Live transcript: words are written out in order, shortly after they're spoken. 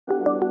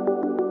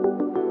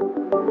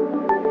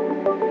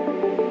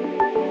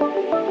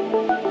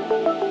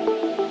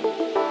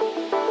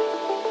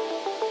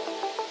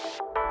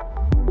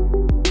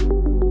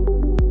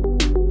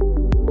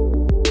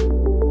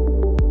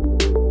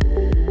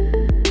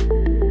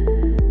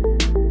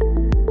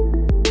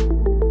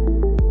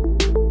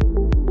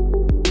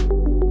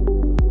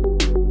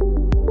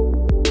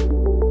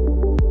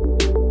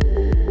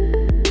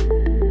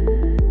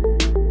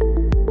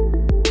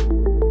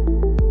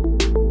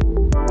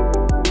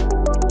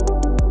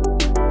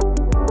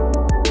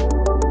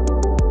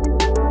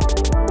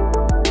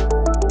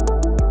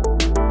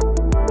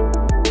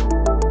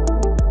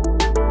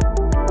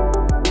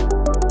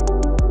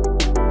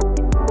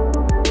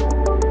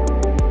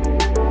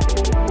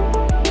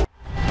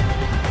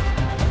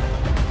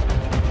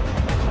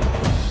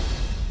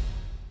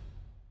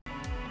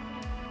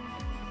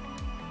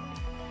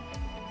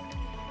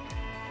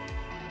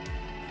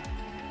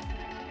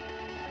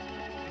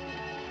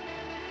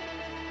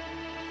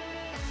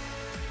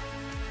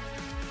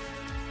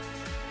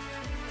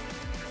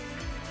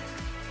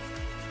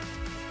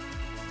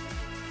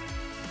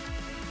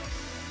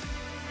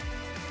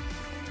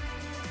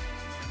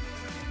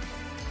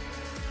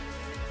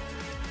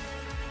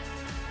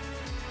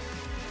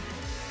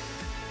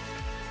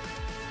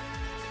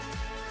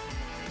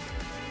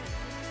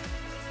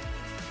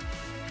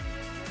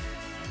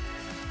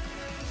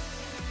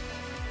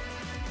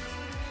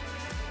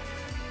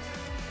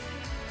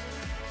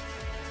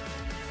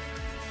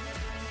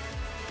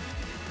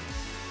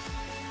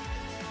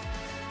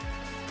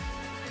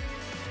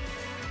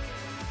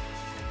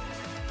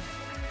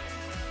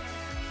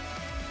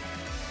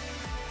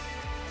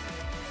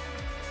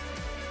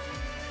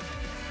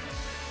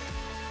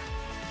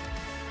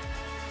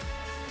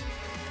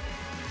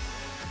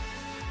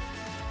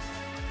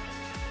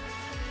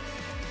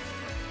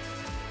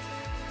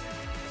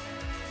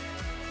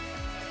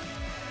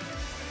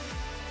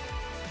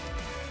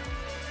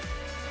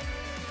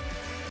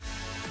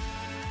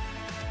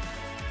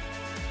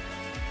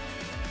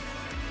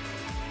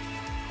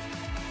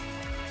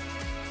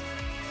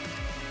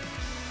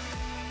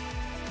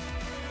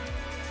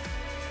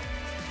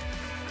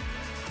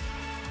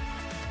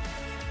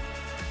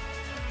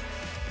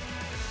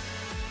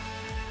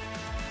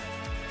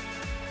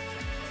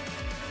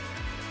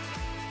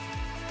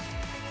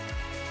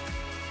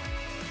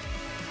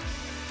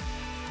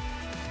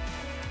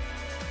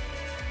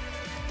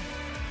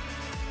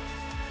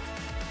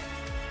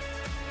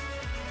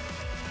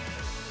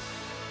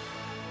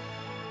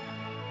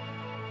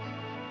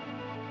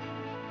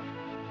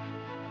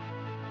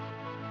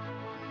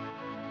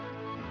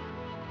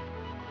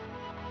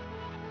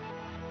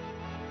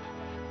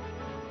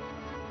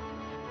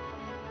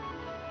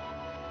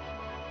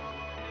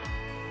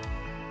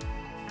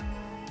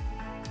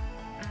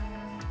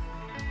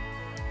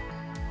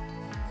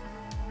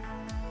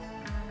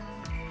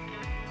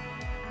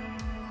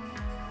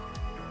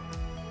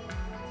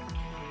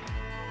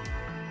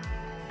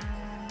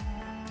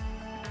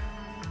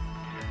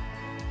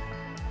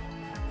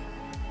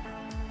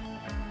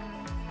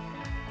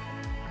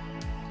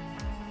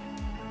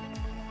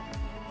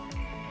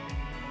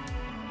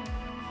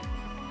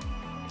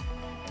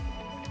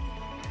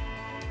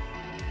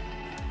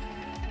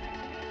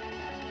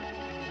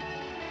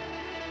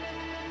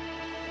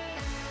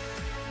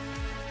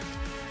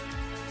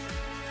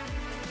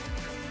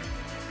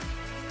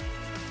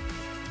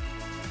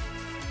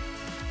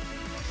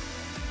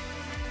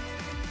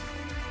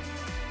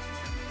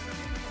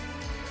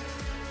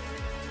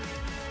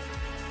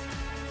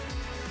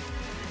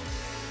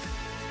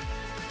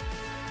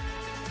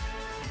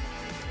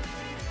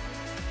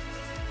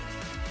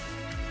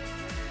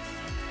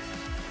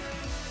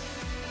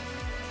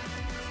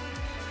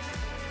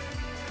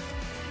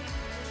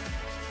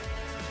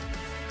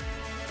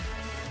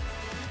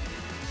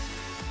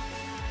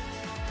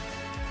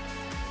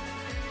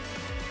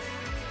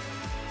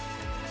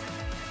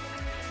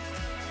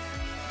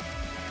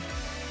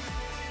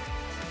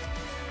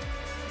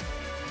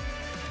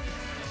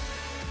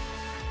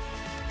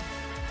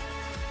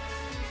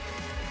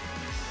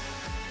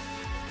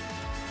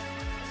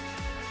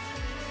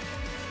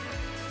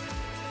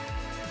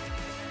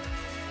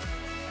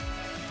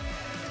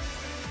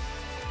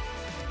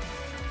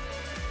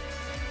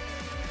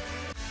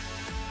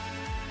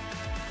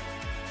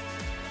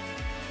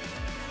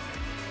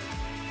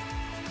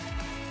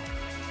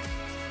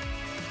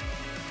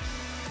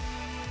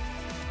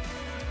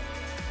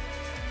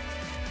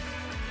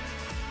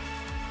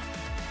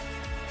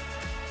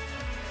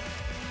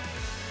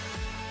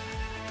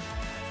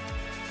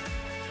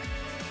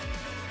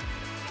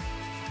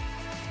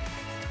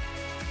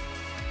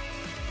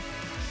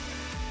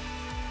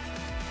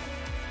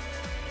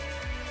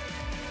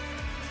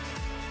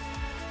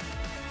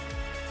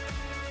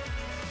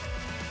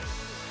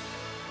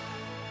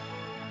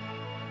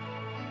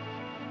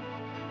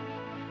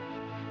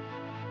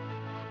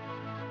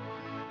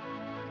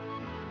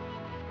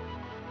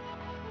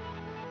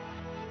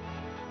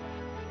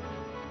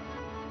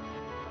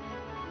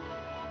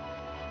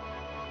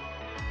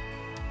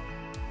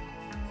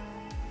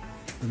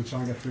We're going to try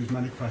and get through as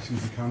many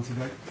questions as we can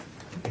today.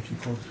 If you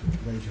could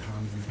raise your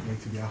hand and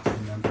wait to be asked,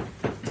 and then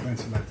when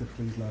selected,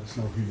 please let us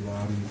know who you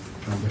are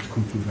and which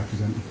country you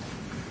represent.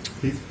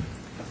 Pete?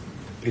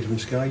 Peter from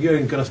Sky.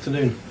 Jürgen, good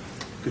afternoon.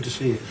 Good to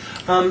see you.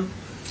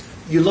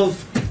 You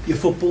love your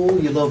football,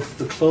 you love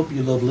the club,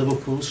 you love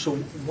Liverpool, so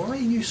why are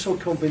you so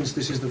convinced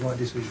this is the right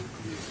decision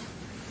for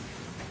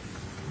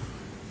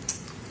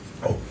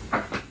you? Oh,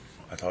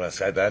 I thought I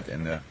said that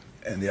in the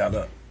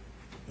other,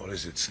 what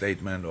is it,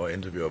 statement or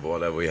interview or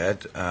whatever we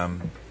had.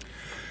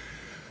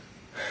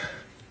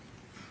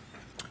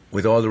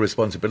 With all the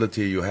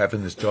responsibility you have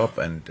in this job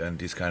and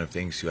these kind of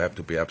things, you have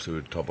to be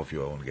absolute top of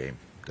your own game.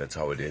 That's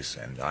how it is,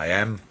 and I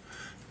am.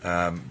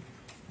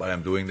 But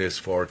I'm doing this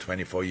for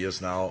 24 years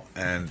now,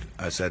 and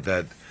I said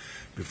that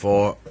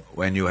before,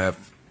 when you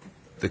have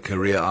the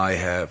career I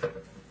have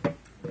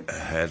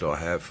had or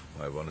have,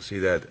 I want to see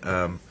that,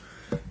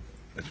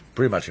 it's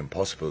pretty much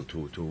impossible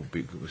to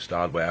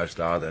start where I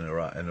start and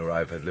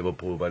arrive at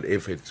Liverpool. But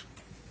if it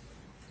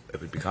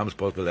becomes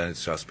possible, then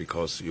it's just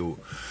because you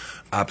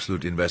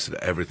absolutely invested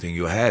everything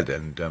you had,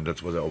 and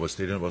that's what I always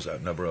did, and it was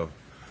never a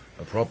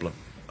problem.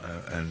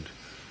 And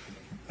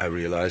I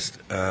realized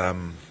that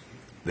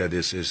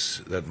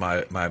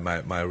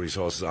my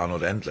resources are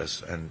not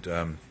endless,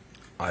 and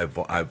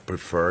I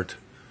preferred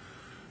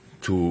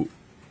to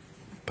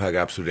pack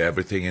absolutely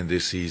everything in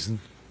this season,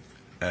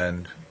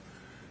 and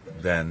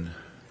then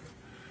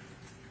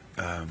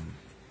have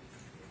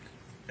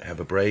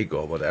a break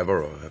or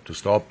whatever, or have to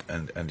stop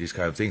and these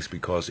kind of things,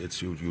 because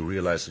it's you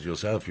realize it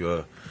yourself.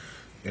 You're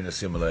in a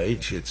similar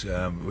age. It's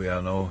we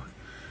are no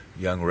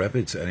young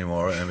rabbits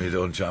anymore, and we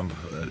don't jump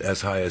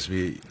as high as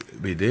we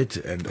did,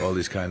 and all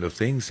these kind of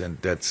things, and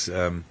that's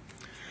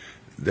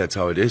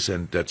how it is,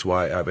 and that's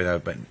why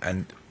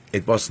and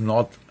it was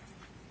not.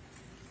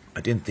 I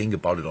didn't think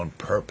about it on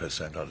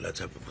purpose. I thought, let's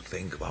have a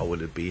think. How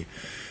will it be?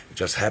 It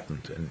just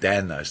happened, and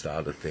then I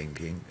started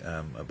thinking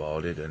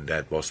about it, and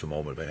that was the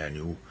moment when I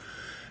knew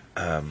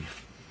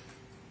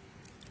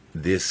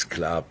this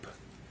club,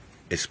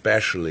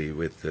 especially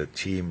with the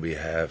team we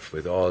have,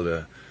 with all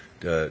the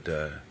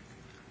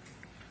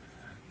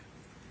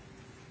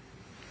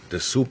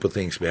super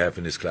things we have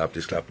in this club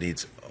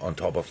needs, on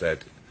top of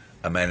that,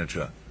 a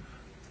manager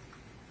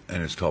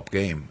and its top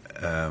game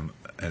and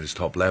its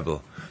top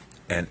level.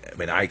 And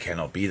when I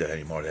cannot be there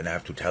anymore, then I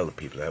have to tell the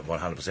people that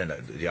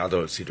 100%. The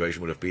other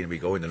situation would have been we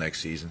go in the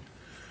next season,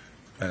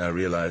 and I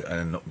realized,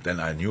 and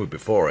then I knew it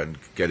before, and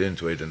get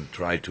into it and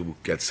try to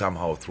get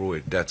somehow through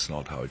it. That's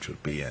not how it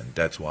should be, and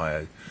that's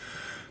why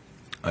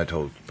I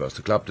told first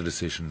the club the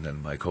decision,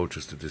 then my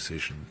coaches the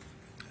decision,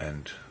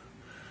 and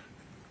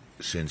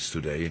since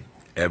today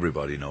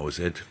everybody knows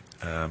it,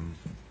 and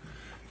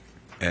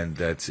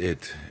that's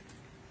it.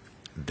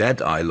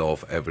 That I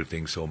love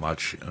everything so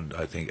much, and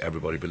I think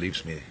everybody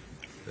believes me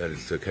that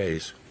it's the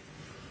case,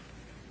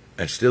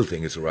 and still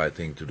think it's the right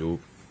thing to do.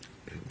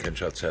 I can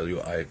just tell you,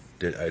 I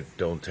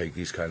don't take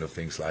these kind of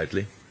things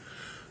lightly,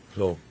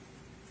 so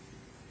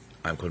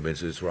I'm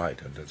convinced it's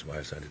right, and that's why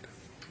I said it.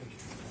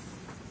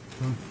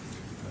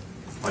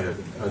 Hi,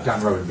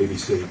 Dan Rowan,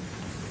 BBC.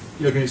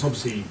 Jürgen, it's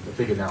obviously a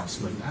big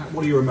announcement.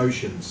 What are your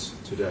emotions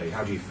today?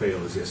 How do you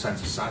feel? Is it a sense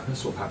of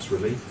sadness or perhaps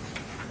relief?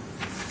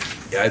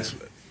 Yeah,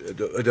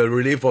 the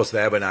relief was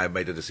there when I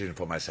made a decision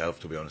for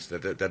myself, to be honest.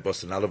 That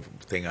was another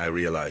thing I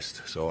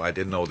realized. So I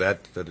didn't know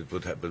that it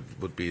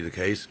would be the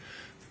case,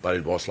 but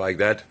it was like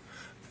that.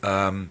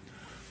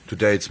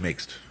 Today it's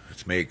mixed.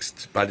 It's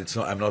mixed, but it's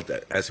not. I'm not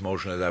as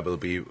emotional as I will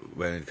be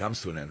when it comes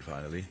to an end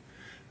finally,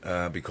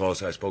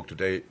 because I spoke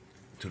today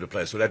to the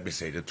players. So let me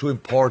say, the two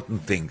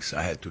important things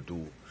I had to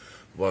do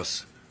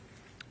was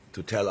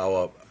to tell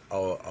our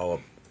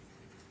of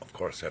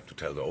course I have to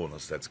tell the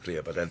owners, that's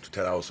clear, but then to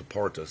tell our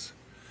supporters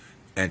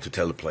and to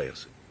tell the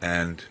players.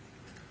 And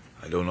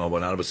I don't know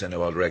 100%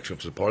 about the reaction of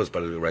the supporters,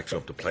 but the reaction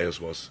of the players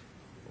was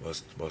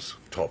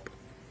top.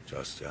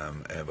 Just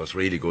it was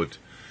really good.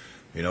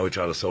 We know each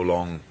other so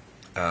long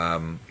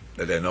that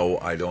they know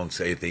I don't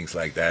say things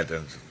like that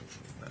and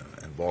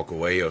walk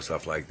away or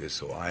stuff like this.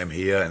 So I'm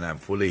here and I'm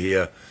fully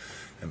here.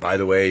 And by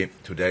the way,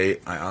 today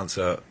I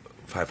answer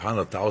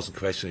 500,000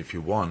 questions if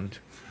you want,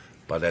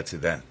 but that's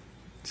it then.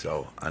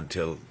 So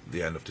until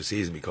the end of the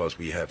season, because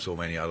we have so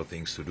many other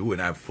things to do, and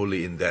I'm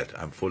fully in that.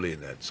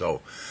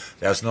 So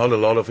there's not a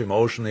lot of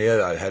emotion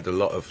here. I had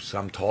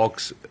some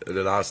talks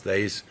the last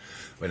days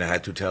when I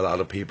had to tell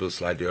other people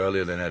slightly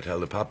earlier than I tell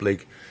the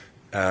public,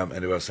 and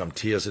there were some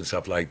tears and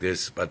stuff like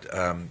this. But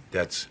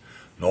that's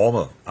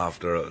normal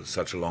after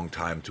such a long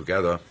time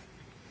together.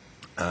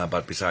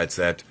 But besides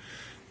that,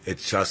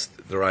 it's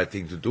just the right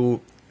thing to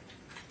do,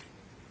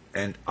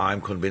 and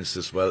I'm convinced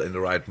as well in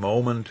the right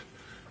moment,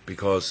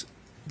 because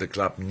the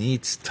club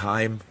needs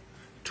time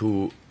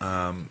to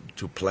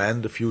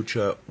plan the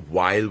future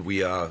while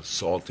we are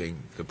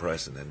sorting the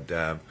present,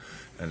 and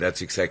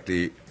that's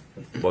exactly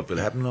what will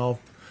happen now.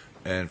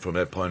 And from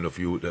that point of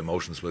view, the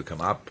emotions will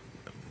come up.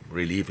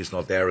 Relief is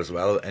not there as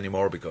well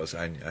anymore, because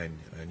I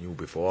knew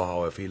before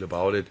how I feel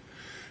about it.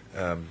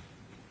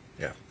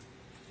 Yeah.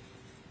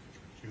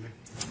 Julie?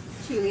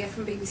 Julia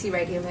from BBC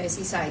Radio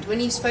Merseyside.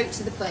 When you spoke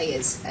to the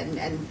players and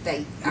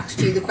they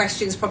asked you the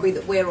questions probably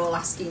that we're all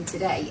asking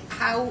today,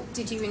 how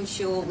did you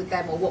ensure with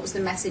them, or what was the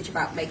message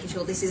about making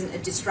sure this isn't a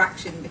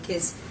distraction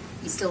because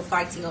you're still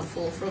fighting on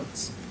 4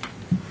 fronts?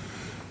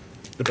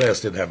 The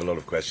players didn't have a lot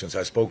of questions.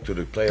 I spoke to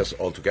the players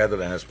all together,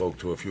 then I spoke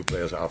to a few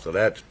players after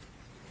that.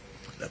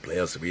 The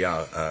players, we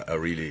have a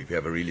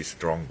really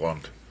strong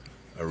bond,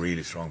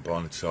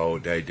 so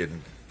they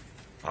didn't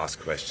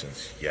ask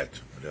questions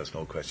yet. There's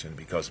no question,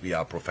 because we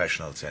are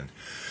professionals, and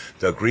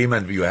the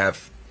agreement you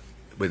have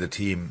with the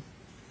team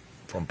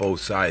from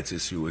both sides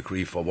is you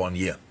agree for 1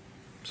 year.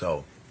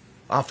 So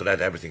after that,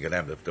 everything can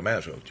happen. The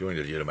manager, during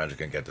the year, the manager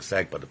can get the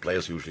sack, but the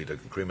players, usually the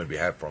agreement we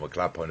have from a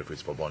club point of view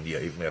is for 1 year,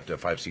 even after a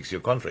 5-6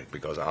 year contract,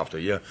 because after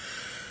a year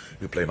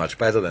you play much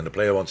better, then the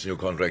player wants a new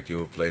contract,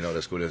 you play not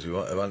as good as you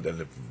want, and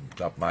the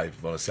club might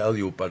want to sell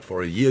you, but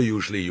for a year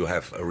usually you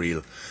have a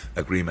real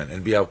agreement,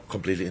 and we are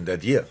completely in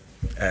that year,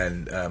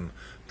 and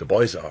the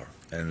boys are,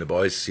 and the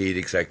boys see it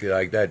exactly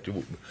like that.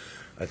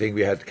 I think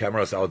we had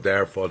cameras out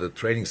there for the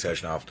training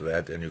session after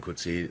that, and you could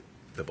see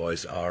the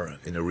boys are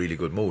in a really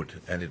good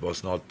mood, and it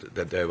was not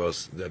that they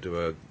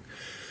were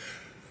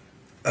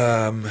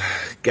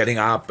getting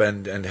up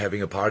and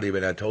having a party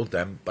when I told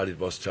them, but it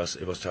was just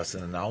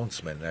an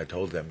announcement. And I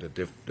told them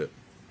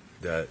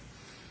that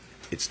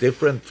it's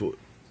different to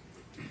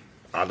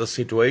other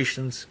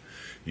situations.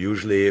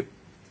 Usually,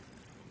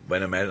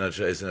 when a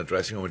manager is in a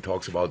dressing room and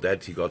talks about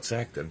that, he got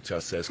sacked and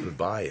just says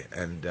goodbye,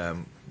 and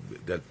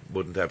that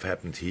wouldn't have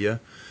happened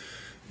here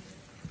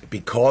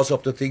because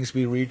of the things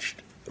we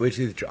reached with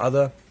each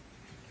other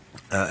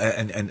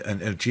and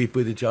achieved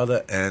with each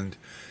other, and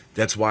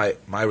that's why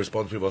my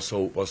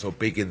responsibility was so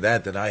big in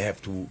that I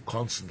have to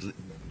constantly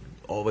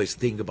always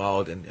think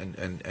about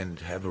and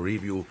have a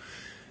review.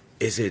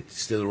 Is it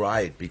still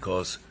right?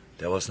 Because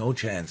there was no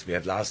chance. We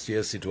had last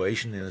year's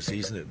situation in the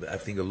season. I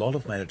think a lot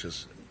of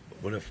managers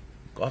would have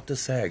got the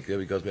sack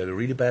because we had a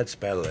really bad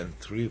spell, and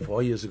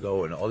 3-4 years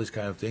ago and all these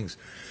kind of things.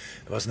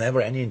 There was never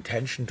any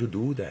intention to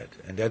do that,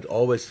 and that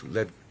always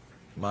let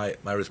my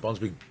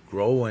responsibility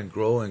grow and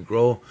grow and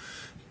grow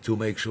to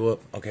make sure,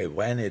 okay,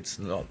 when it's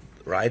not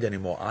right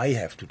anymore, I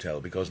have to tell,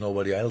 because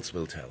nobody else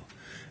will tell.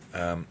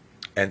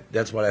 And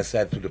that's what I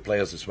said to the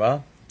players as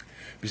well.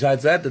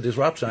 Besides that, the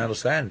disruption, I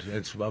understand.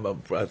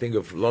 I think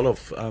a lot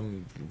of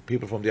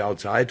people from the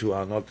outside who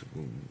are not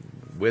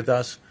with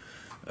us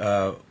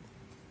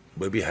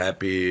will be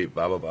happy,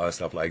 blah, blah, blah,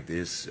 stuff like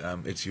this.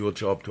 It's your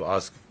job to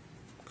ask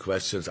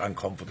questions,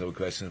 uncomfortable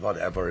questions,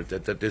 whatever.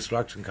 The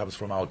distraction comes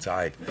from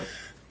outside.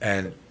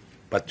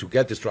 But to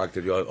get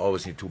distracted, you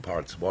always need two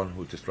parts. One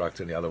who distracts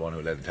and the other one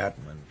who let it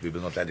happen. And we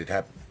will not let it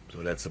happen.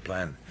 So that's the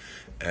plan.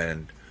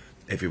 And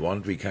if we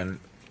want, we can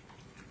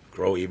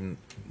grow even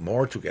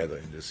more together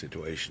in this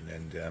situation.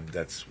 And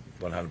that's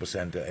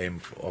 100% the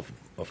aim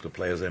of the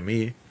players and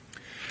me.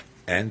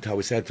 And how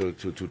we said, to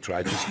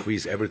try to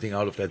squeeze everything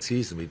out of that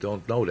season. We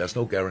don't know. There's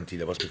no guarantee.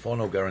 There was before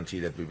no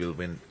guarantee that we will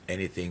win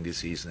anything this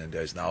season, and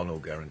there is now no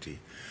guarantee.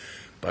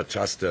 But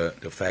just the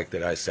fact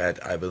that I said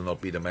I will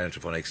not be the manager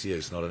for next year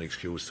is not an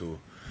excuse to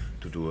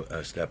do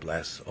a step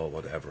less or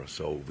whatever.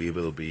 So we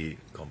will be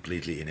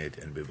completely in it,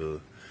 and we will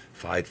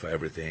fight for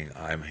everything.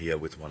 I'm here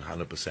with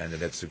 100%, and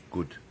that's the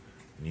good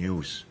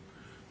news.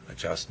 I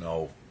just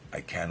know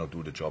I cannot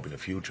do the job in the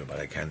future, but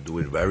I can do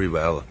it very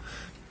well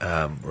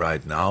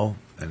right now,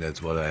 and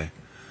that's what I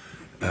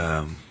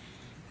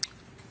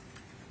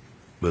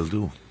will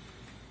do.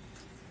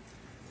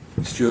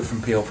 Stuart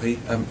from PLP.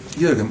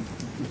 Jürgen,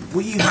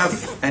 will you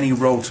have any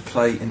role to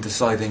play in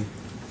deciding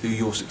who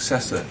your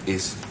successor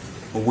is,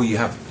 or will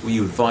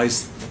you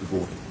advise the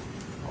board?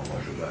 Oh,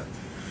 why should I?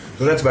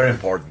 So that's very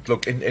important.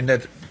 Look, in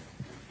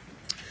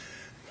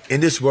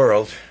this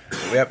world,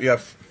 you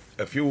have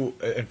a few,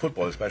 in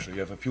football especially, you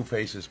have a few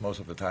faces most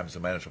of the time as the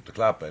manager of the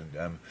club,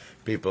 and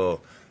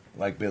people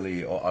like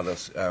Billy or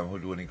others who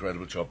do an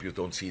incredible job, you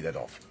don't see that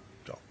often.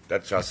 So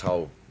that's just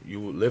how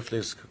you live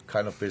this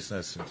kind of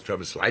business. In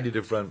Germany, slightly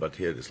different, but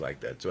here it is like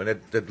that. So and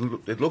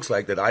it looks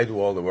like that I do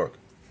all the work.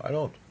 I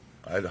don't.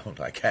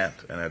 I can't,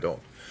 and I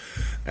don't.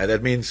 And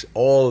that means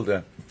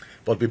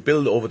what we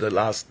built over the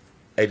last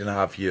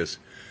 8.5 years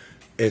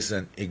is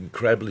an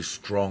incredibly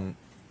strong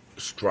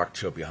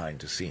structure behind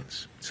the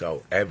scenes.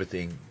 So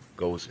everything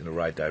goes in the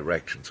right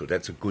direction. So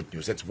that's a good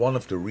news. That's one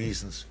of the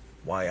reasons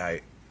why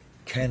I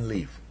can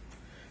leave.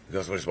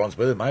 Because my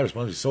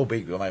responsibility is so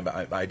big.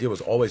 My idea was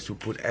always to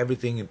put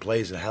everything in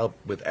place and help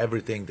with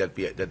everything that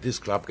this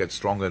club gets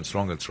stronger and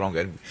stronger and stronger.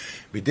 And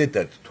we did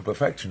that to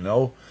perfection,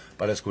 no,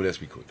 but as good as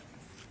we could.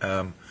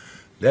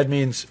 That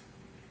means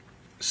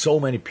so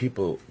many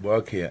people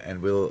work here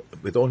and will,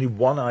 with only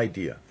one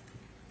idea,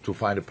 to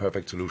find a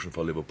perfect solution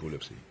for Liverpool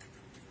FC.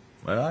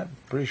 Well, I'm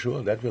pretty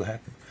sure that will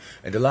happen.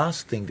 And the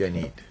last thing they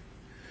need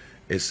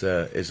is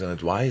an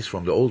advice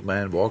from the old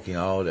man walking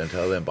out and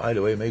tell them, by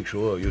the way, make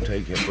sure you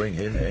take him, bring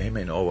him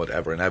in or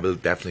whatever. And I will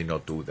definitely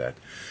not do that.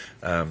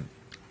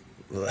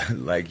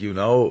 Like you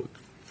know,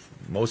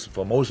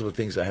 for most of the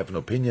things I have an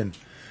opinion,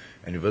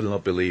 and you will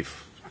not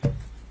believe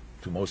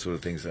to most of the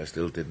things I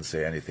still didn't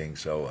say anything,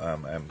 so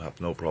I have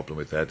no problem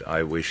with that.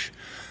 I wish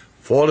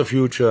for the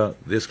future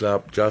this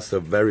club just the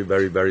very,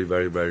 very, very,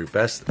 very, very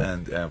best,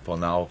 and for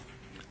now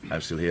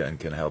I'm still here and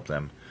can help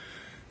them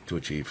to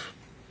achieve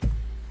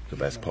the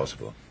best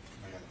possible.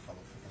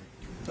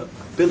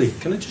 Billy,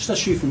 can I just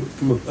ask you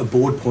from a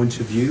board point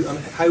of view, and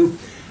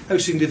how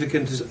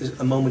significant is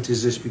a moment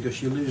is this,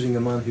 because you're losing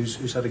a man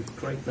who's had a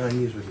great 9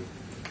 years with you?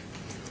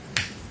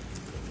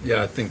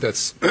 Yeah, I think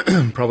that's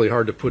probably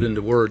hard to put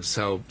into words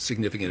how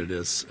significant it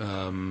is.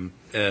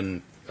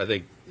 And I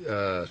think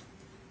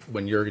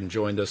when Jürgen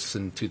joined us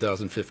in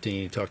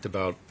 2015, he talked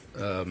about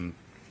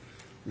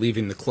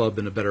leaving the club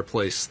in a better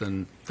place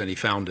than he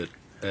found it.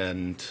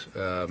 And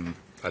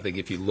I think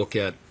if you look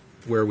at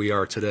where we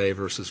are today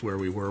versus where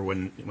we were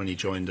when he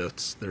joined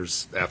us,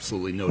 there's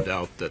absolutely no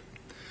doubt that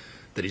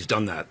he's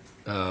done that.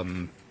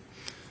 And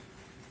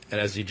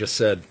as you just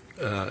said,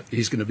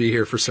 he's going to be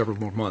here for several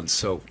more months.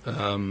 So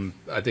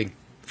I think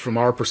from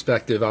our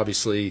perspective,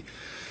 obviously,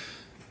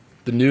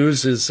 the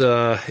news is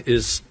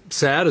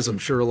sad, as I'm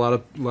sure a lot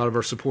of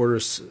our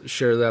supporters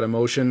share that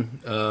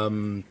emotion.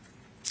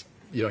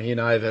 You know, he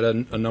and I have had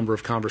a number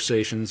of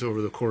conversations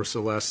over the course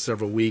of the last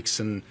several weeks,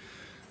 and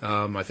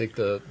I think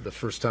the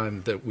first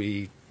time that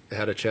we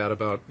had a chat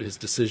about his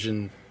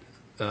decision,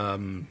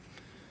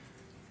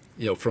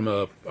 you know, from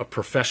a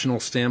professional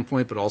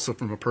standpoint, but also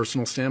from a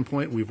personal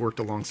standpoint, we've worked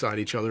alongside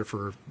each other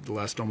for the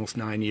last almost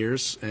 9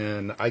 years,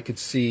 and I could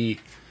see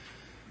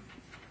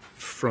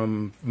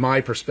from my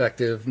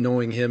perspective,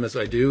 knowing him as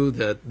I do,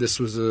 that this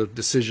was a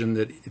decision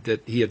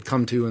that he had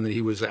come to and that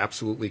he was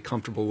absolutely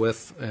comfortable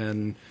with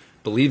and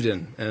believed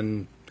in.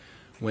 And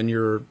when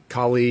your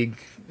colleague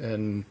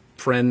and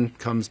friend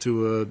comes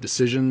to a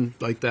decision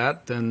like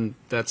that, then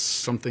that's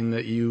something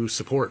that you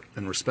support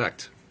and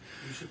respect.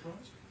 Are you surprised?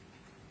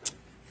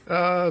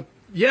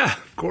 Yeah,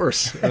 of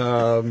course.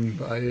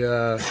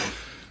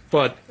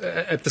 But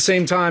at the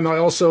same time, I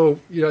also,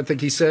 you know, I think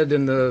he said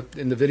in the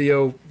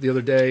video the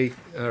other day,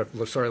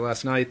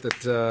 last night,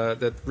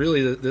 that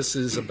really this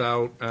is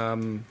about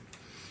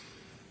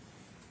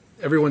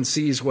everyone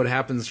sees what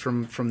happens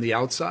from the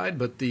outside,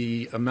 but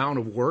the amount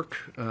of work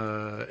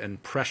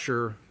and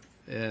pressure,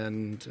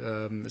 and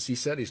as he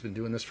said, he's been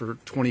doing this for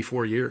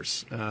 24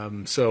 years.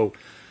 So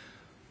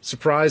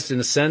surprised in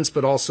a sense,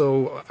 but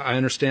also I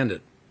understand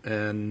it.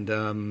 And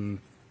as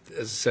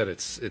I said,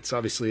 it's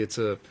obviously it's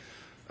a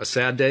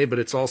sad day, but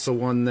it's also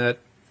one that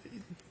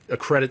a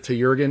credit to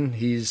Jürgen.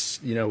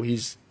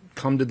 He's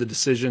come to the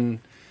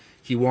decision.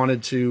 He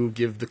wanted to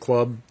give the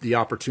club the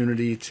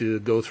opportunity to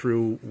go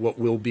through what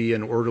will be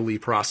an orderly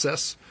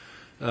process,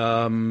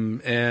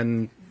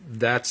 and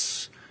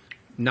that's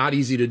not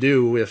easy to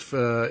do if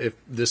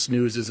this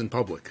news isn't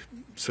public.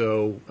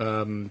 So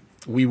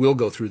we will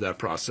go through that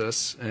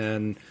process,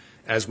 and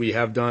as we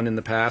have done in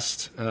the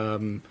past.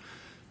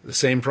 The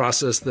same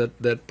process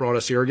that brought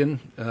us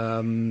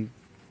Jürgen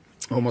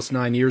almost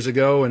 9 years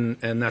ago,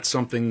 and that's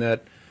something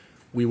that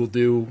we will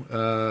do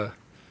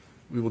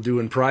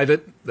in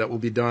private. That will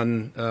be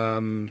done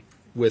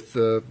with,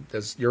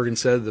 as Jürgen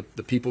said,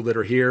 the people that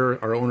are here,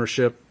 our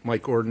ownership,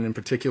 Mike Gordon in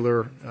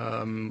particular,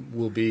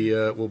 will be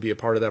a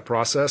part of that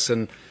process.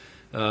 And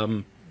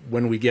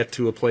when we get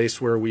to a place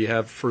where we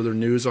have further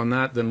news on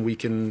that, then we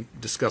can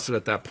discuss it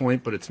at that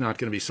point. But it's not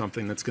going to be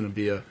something that's going to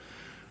be a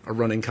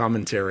running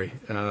commentary.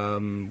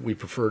 We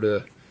prefer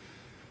to,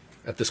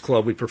 at this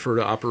club, we prefer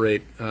to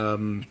operate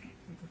when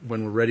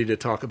we're ready to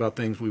talk about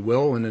things, we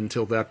will, and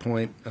until that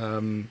point,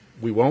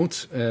 we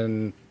won't,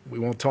 and we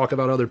won't talk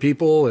about other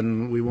people,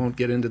 and we won't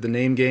get into the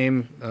name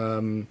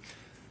game.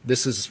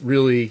 This is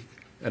really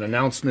an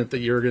announcement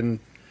that Jürgen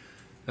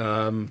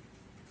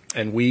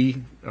and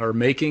we are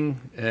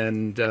making,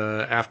 and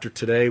after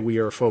today, we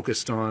are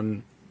focused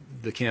on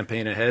the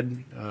campaign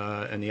ahead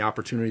and the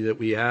opportunity that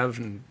we have,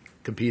 and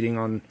competing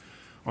on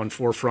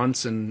four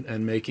fronts,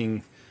 and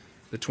making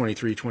the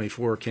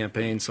 23-24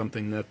 campaign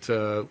something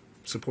that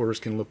supporters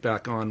can look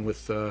back on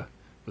with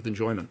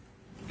enjoyment.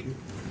 Thank you.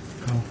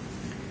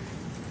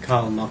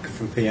 Carl Knocker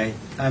from PA.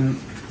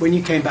 When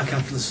you came back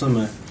after the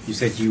summer, you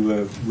said you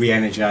were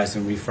re-energised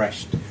and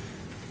refreshed.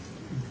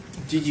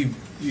 Did you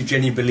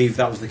genuinely believe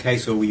that was the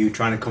case, or were you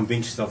trying to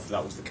convince yourself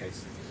that was the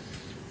case?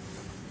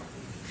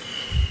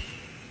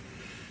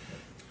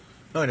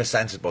 No, in a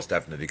sense, it was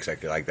definitely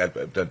exactly like that.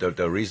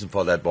 The reason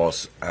for that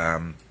was,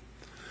 well,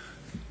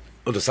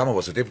 the summer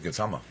was a difficult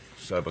summer.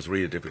 So it was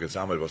really a difficult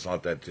summer. It was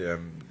not that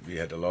we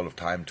had a lot of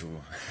time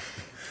to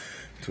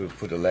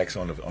put the legs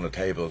on the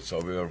table. So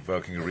we were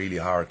working really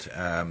hard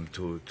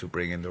to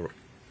bring in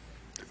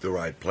the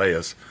right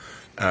players.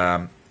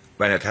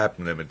 When it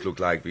happened, and it looked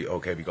like we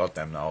got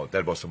them now.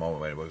 That was the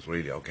moment when it was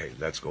really okay.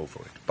 Let's go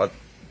for it.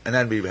 And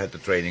then we had the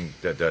training,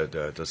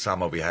 the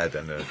summer we had,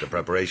 and the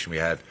preparation we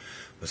had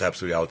was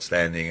absolutely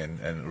outstanding,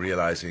 and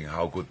realizing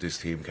how good this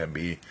team can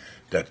be,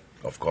 that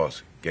of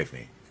course gave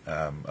me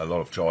a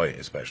lot of joy,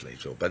 especially.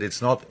 So, but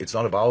it's not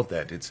about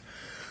that. It's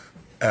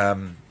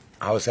how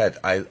I said,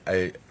 I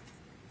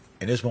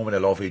in this moment I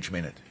love each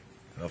minute.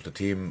 of the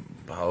team,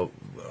 how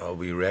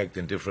we react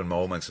in different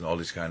moments and all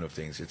these kind of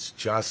things. It's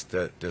just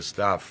the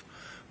stuff,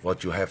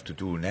 what you have to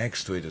do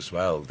next to it as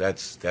well.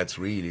 That's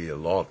really a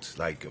lot,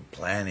 like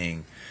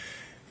planning.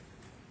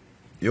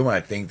 You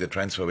might think the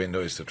transfer window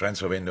is the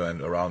transfer window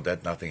and around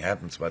that nothing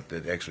happens, but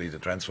actually the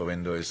transfer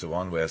window is the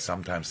one where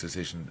sometimes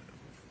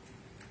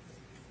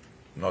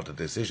not the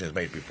decision is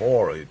made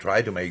before, or you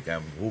try to make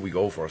them who we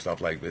go for, stuff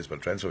like this,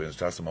 but transfer window is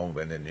just a moment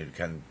when then you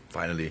can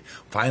finally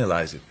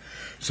finalize it.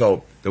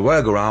 So the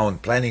work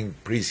around planning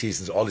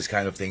pre-seasons, all these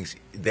kind of things,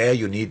 there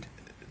you need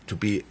to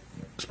be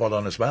spot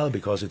on as well,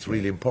 because it's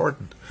really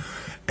important.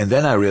 And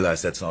then I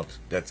realized that's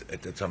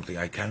something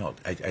I cannot.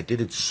 I did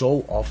it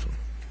so often.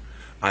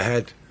 I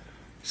had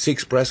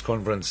 6 press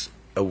conferences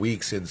a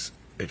week since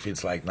it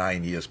feels like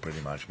 9 years pretty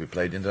much. We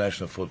played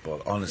international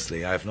football.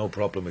 Honestly, I have no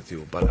problem with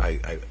you, but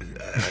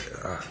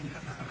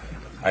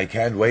I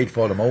can't wait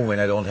for the moment when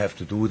I don't have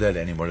to do that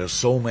anymore. There's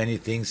so many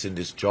things in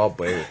this job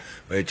where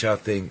you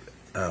just think,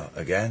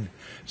 again.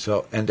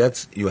 So, and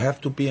you have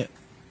to be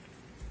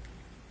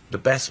the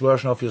best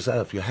version of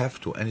yourself. You have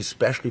to, and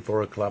especially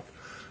for a club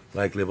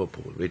like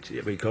Liverpool,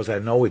 because I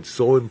know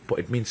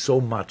it means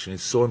so much and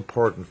it's so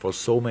important for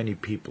so many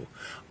people.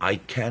 I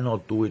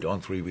cannot do it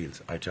on 3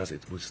 wheels.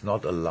 It was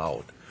not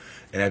allowed,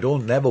 and I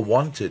never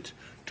wanted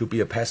to be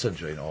a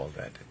passenger in all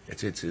that.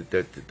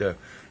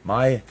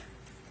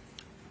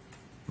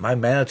 My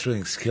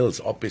managing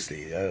skills,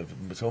 obviously,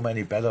 so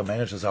many better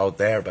managers out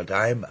there, but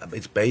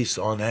it's based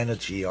on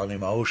energy, on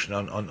emotion,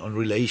 on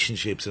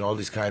relationships, and all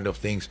these kind of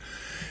things,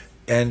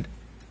 and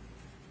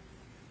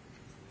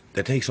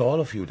that takes all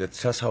of you.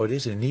 That's just how it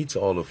is. It needs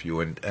all of you.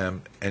 And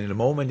in the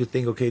moment you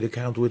think, okay, they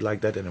can't do it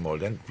like that anymore,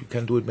 then you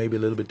can do it maybe a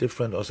little bit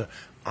different. Also,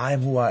 I'm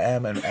who I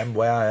am and I'm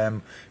where I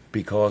am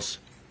because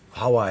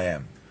how I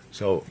am.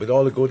 So with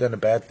all the good and the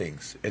bad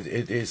things, it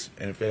is.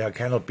 And if I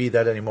cannot be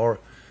that anymore,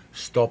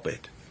 stop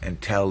it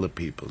and tell the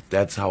people.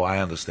 That's how I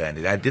understand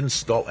it. I didn't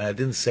stop, and I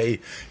didn't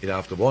say it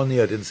after 1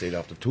 year. I didn't say it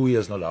after 2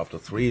 years, not after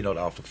 3, not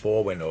after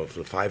 4,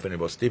 after 5 when it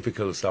was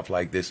difficult, stuff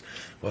like this.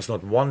 It was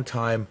not one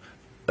time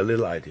a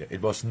little idea.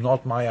 It was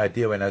not my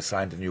idea when I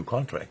signed a new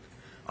contract.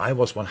 I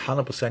was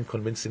 100%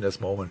 convinced in this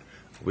moment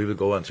we will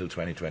go until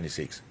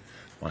 2026.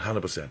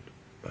 100%.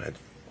 But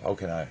how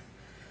can I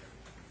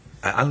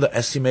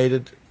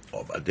underestimated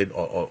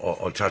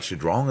or judged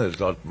it wrong? It's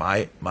not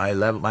my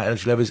level. My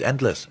energy level is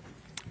endless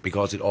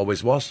because it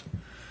always was,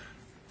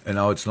 and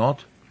now it's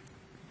not.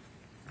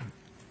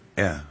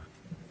 Yeah,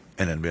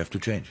 and then we have to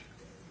change.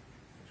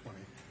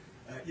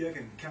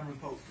 Jürgen, Cameron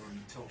Polk from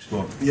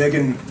TalkSport.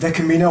 Jürgen, there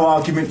can be no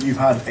argument you've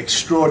had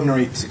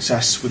extraordinary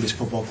success with this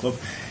football club.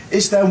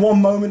 Is there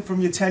one moment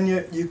from your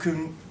tenure you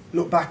can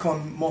look back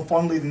on more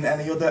fondly than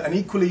any other? And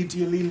equally, do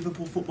you leave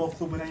Liverpool Football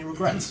Club with any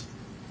regrets?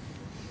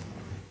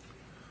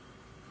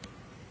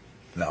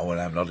 No, and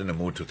I'm not in the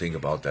mood to think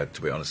about that,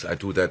 to be honest. I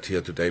do that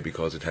here today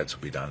because it had to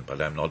be done, but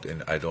don't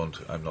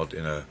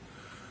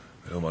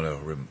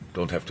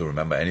have to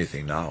remember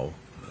anything now.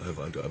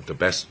 The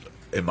best,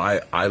 in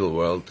my idle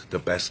world, the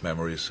best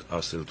memories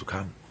are still to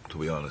come, to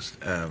be honest.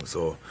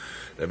 So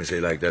let me say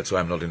it like that. So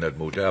I'm not in that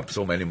mood. There are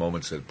so many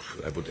moments that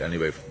I would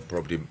anyway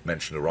probably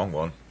mention the wrong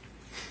one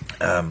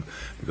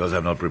because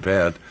I'm not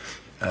prepared.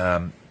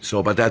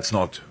 But that's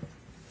not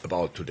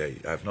about today.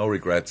 I have no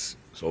regrets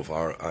so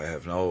far. I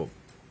have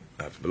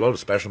a lot of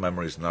special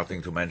memories,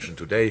 nothing to mention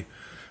today.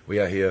 We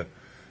are here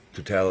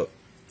to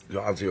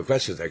answer your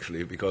questions,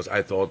 actually, because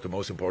I thought the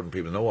most important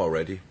people know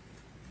already.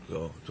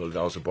 So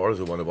our supporters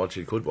who want to watch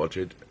it could watch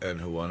it,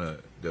 and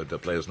the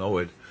players know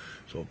it.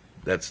 So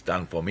that's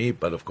done for me.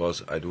 But of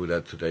course, I do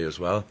that today as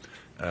well,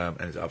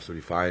 and it's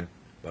absolutely fine.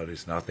 But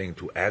it's nothing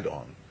to add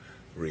on,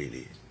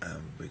 really.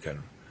 We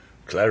can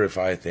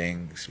clarify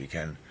things. We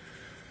can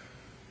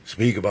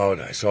speak about.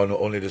 I saw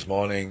only this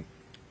morning,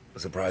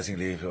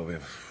 surprisingly,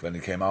 when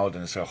it came out,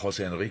 and I saw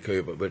Jose Enrique,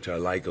 which I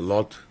like a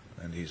lot,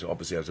 and he's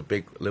obviously has a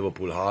big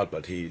Liverpool heart.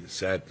 But he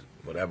said,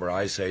 whatever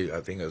I say, I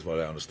think that's what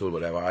I understood,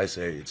 whatever I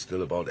say, it's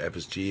still about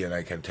FSG, and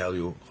I can tell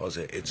you,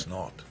 Jose, it's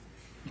not.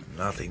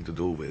 Nothing to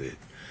do with it.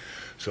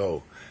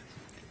 So,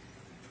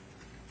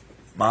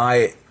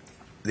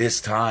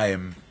 this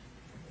time,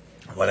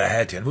 what I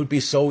had here, it would be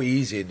so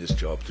easy in this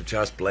job to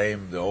just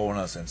blame the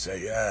owners and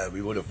say, yeah,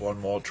 we would have won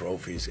more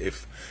trophies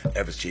if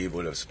FSG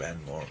would have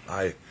spent more.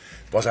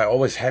 Was I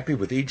always happy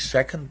with each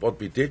second, what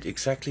we did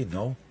exactly?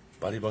 No.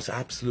 But it was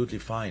absolutely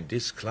fine.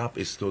 This club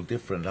is still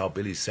different, how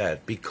Billy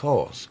said,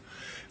 because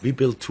we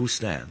built 2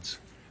 stands,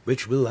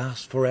 which will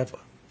last forever.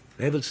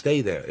 They will stay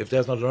there. If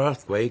there's not an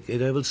earthquake,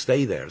 they will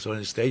stay there. So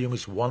the stadium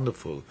is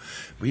wonderful.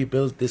 We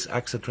built this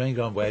AXA training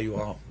ground where you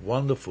are.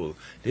 Wonderful.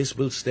 This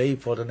will stay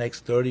for the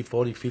next 30,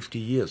 40, 50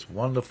 years.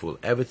 Wonderful.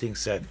 Everything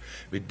said.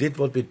 We did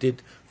what we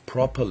did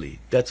properly.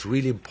 That's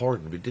really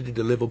important. We did it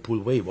the Liverpool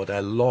way, what I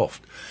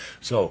loved.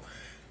 So,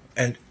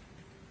 and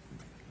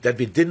that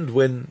we didn't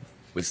win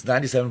with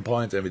 97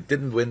 points, and we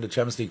didn't win the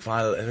Champions League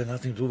final. It had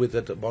nothing to do with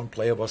that one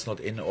player was not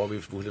in, or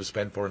we would have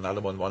spent for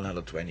another one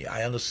 120.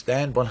 I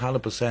understand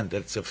 100%.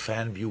 That's a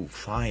fan view.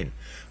 Fine.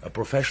 A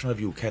professional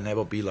view can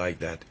never be like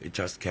that. It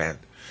just can't.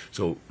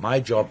 So my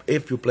job,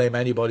 if you blame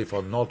anybody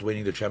for not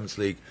winning the Champions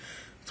League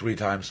 3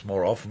 times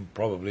more often,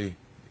 probably,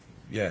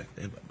 yeah,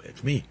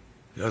 it's me.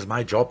 It was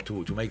my job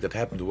to make that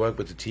happen, to work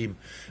with the team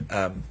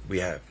we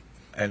have.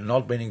 And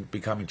not winning,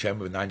 becoming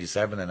champion with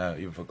 97, and I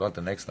even forgot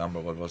the next number,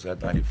 what was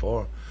that,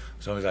 94?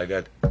 Something like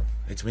that.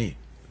 It's me,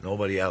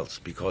 nobody else,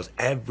 because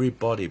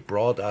everybody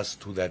brought us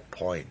to that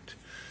point.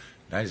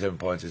 97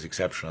 points is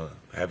exceptional.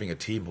 Having a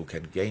team who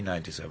can gain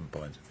 97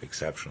 points,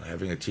 exceptional.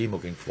 Having a team who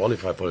can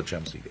qualify for the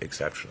Champions League,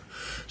 exceptional.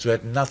 So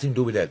it had nothing to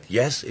do with that.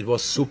 Yes, it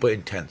was super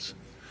intense.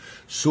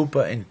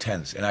 Super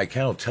intense, and I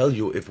cannot tell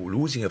you if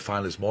losing a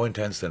final is more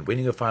intense than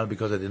winning a final,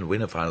 because I didn't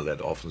win a final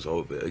that often.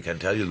 So I can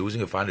tell you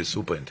losing a final is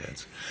super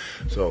intense.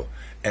 So,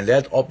 and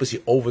that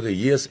obviously over the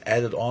years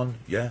added on.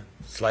 Yeah,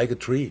 it's like a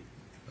tree.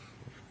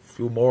 A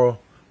few more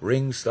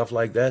rings, stuff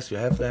like that. You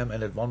have them,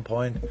 and at one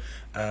point,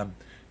 you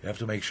have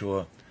to make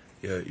sure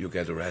you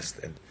get a rest.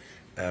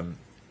 And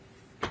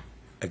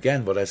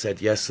again, what I said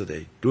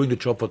yesterday, doing the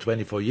job for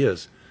 24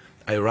 years,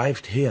 I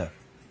arrived here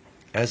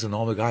as a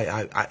normal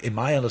guy. In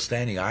my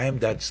understanding, I am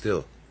that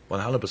still,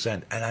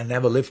 100%. And I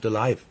never lived a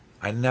life.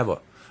 I never.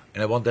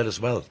 And I want that as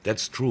well.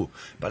 That's true.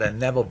 But I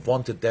never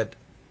wanted that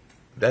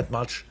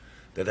much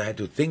that I had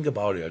to think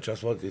about it. I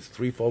just wanted this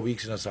 3-4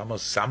 weeks in the summer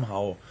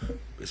somehow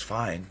is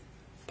fine,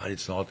 but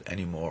it's not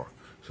anymore.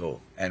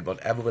 So, and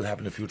whatever will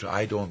happen in the future,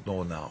 I don't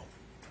know now.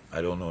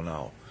 I don't know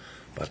now.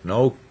 But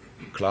no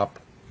club,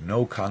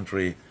 no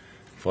country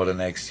for the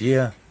next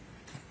year,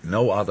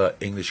 no other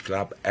English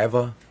club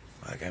ever.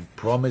 I can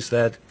promise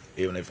that,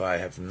 even if I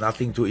have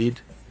nothing to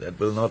eat, that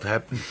will not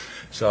happen.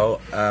 So,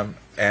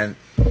 and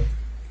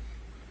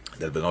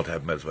that will not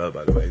happen as well,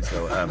 by the way.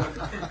 So,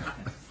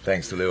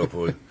 thanks to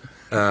Liverpool.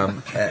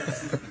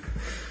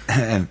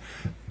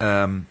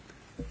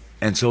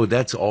 And so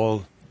that's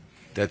all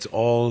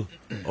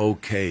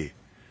okay.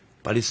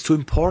 But it's too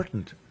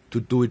important to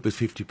do it with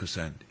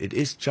 50%. It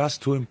is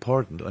just too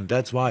important, and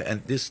that's why.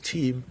 And this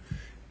team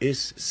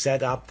is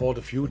set up for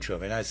the future.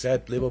 When I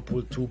said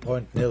Liverpool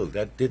 2.0,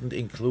 that didn't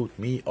include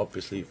me,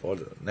 obviously, for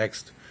the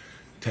next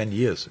 10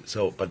 years.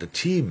 So, but the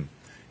team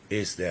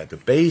is there, the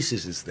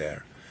basis is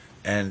there,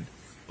 and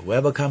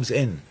whoever comes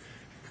in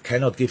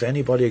cannot give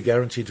anybody a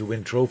guarantee to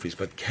win trophies,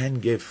 but can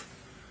give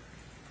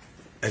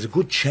as a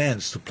good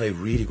chance to play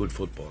really good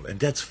football, and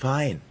that's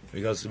fine,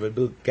 because we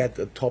will get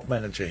a top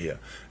manager here,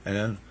 and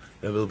then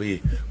there will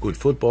be good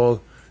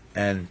football,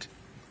 and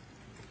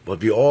what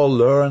we all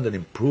learned and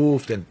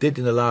improved and did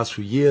in the last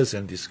few years,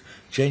 and this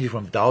changing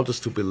from doubters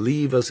to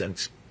believers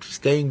and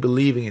staying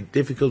believing in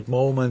difficult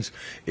moments,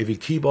 if we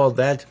keep all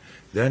that,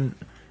 then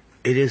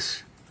it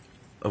is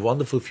a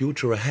wonderful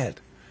future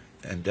ahead.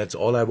 And that's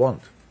all I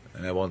want.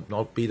 And I want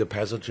not be the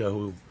passenger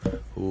who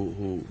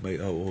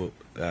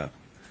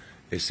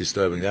is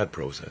disturbing that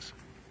process.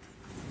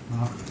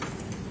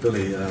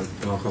 Billy,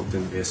 Mark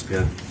Ogden,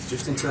 ESPN.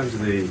 Just in terms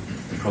of the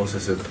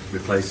process of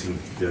replacing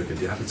Jürgen,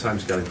 do you have a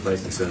timescale in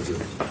place in terms of,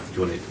 do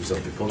you want it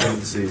resolved before the end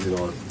of the season,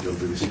 or do you want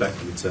to be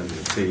respectful in terms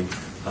of the team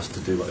has to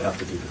do what they have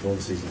to do before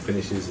the season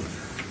finishes?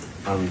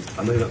 And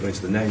I know you're not going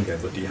to the name game,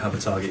 but do you have a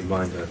target in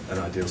mind, an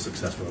ideal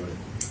successful already?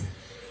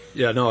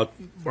 Yeah, no,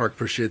 Mark,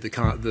 appreciate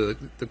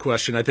the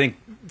question. I think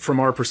from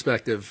our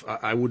perspective,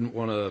 I wouldn't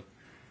want to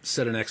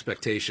set an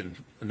expectation,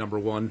 number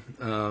one,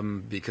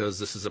 because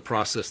this is a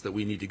process that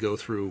we need to go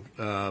through.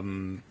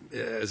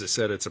 As I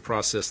said, it's a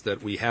process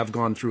that we have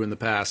gone through in the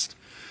past.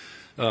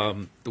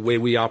 The way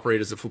we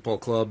operate as a football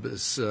club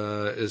is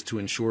to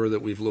ensure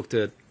that we've looked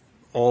at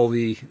all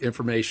the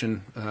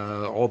information,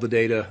 all the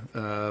data.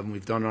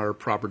 We've done our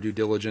proper due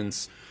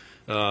diligence,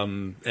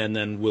 and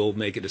then we'll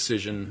make a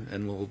decision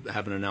and we'll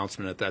have an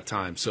announcement at that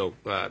time. So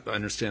I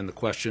understand the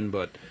question,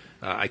 but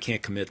I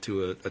can't commit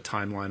to a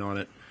timeline on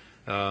it.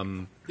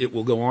 It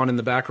will go on in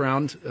the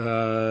background,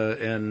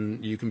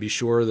 and you can be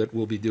sure that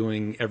we'll be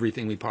doing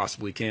everything we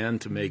possibly can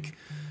to make,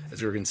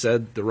 as Jürgen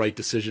said, the right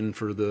decision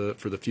for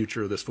the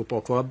future of this football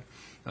club.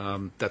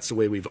 That's the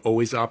way we've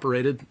always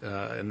operated,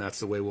 and that's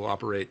the way we'll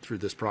operate through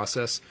this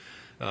process.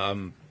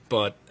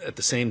 But at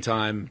the same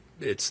time,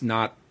 it's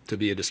not to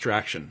be a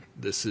distraction.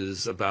 This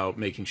is about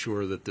making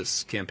sure that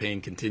this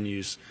campaign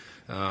continues,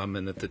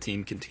 and that the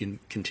team can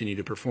continue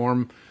to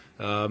perform.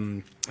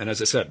 And as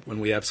I said, when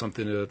we have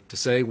something to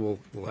say, we'll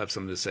have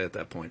something to say at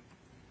that point.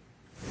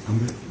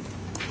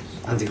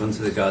 Andy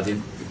Hunter, The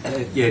Guardian.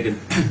 Jürgen,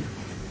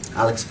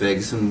 Alex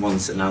Ferguson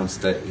once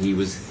announced that he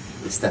was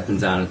stepping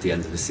down at the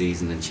end of the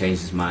season and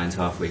changed his mind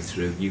halfway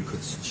through. You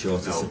could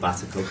short a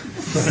sabbatical.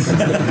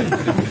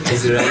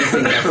 Is there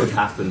anything that could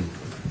happen?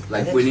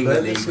 Like Alex winning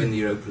the league, winning the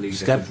Europa League.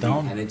 Step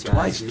down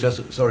twice.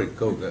 Just sorry,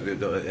 go. I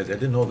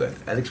didn't know that.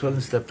 Alex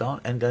Ferguson stepped down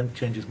and then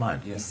changed his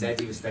mind. He said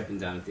he was stepping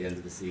down at the end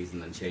of the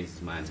season and changed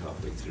his mind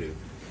halfway through.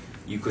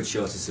 you cut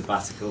short a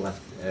sabbatical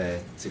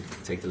to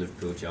take the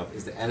Liverpool job.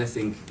 Is there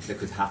anything that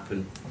could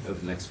happen over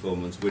the next 4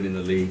 months, winning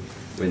the league,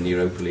 winning the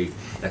Europa League,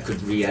 that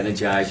could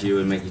re-energise you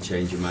and make you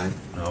change your mind?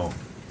 No,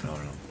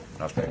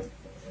 nothing.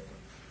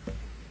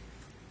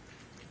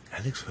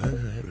 Alex,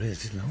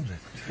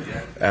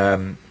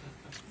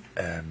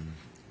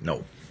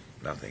 no,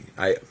 nothing.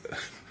 I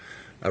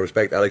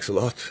respect Alex a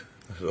lot.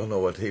 I don't know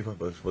what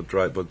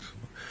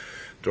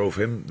drove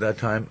him that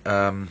time.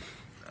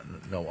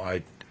 No,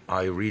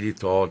 I really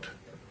thought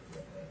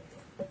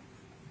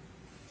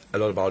a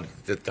lot about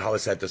it. How I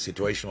said, the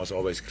situation was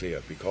always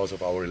clear because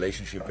of our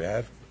relationship we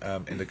have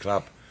in the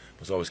club. It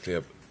was always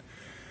clear.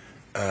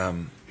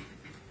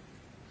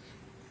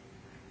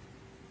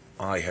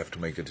 I have to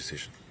make the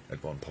decision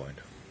at one point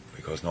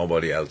because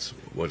nobody else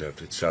would have.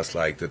 It's just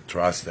like the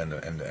trust and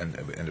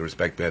the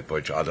respect we had for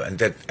each other, and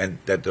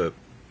that the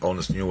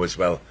owners knew as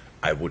well.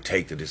 I would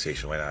take the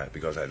decision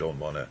because I don't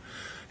want to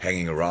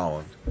hanging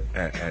around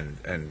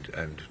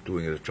and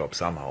doing the job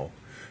somehow.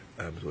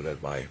 So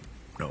that's why,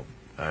 no,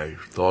 I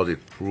thought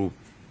it through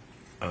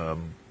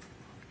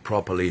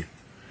properly,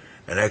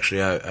 and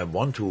actually I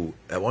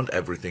want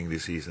everything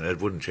this season. It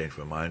wouldn't change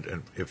my mind,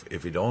 and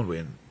if we don't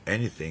win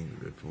anything,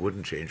 it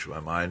wouldn't change my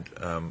mind.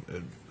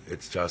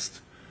 It's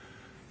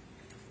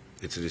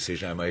a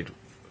decision I made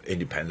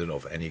independent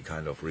of any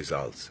kind of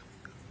results.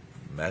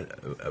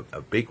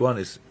 A big one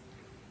is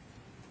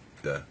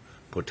the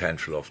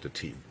potential of the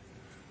team.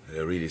 I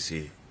really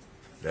see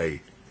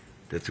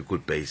that's a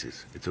good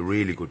basis. It's a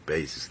really good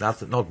basis.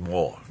 Not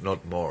more.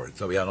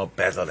 So we are not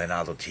better than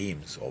other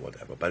teams or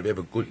whatever, but we have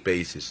a good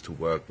basis to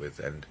work with,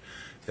 and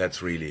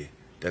that's really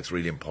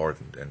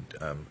important.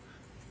 And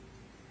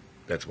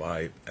that's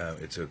why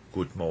it's a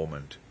good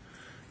moment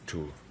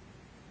to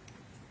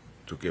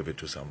give it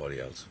to somebody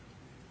else.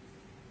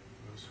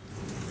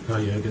 Hi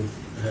Jürgen,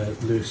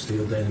 Lewis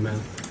Steele, Daily Mail.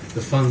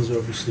 The fans are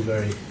obviously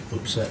very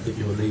upset that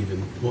you're leaving.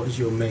 What is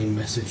your main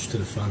message to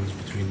the fans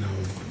between now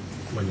and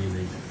when you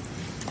leave?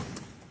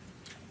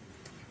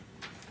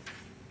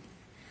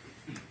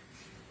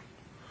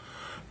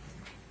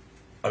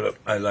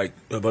 I like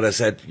what I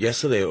said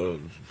yesterday.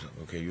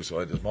 Okay, you saw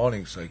it this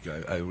morning. It's like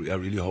I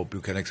really hope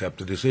you can accept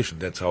the decision.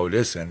 That's how it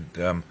is.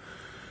 And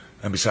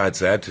besides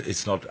that,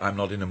 it's not. I'm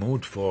not in a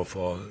mood for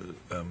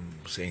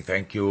saying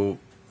thank you.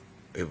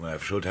 Even I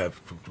should have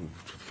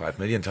 5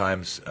 million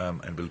times,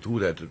 and will do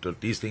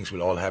that. These things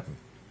will all happen.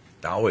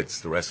 Now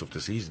it's the rest of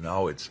the season.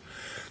 Now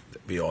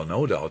we all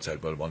know the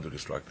outside world want to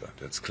destruct that.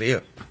 That's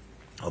clear.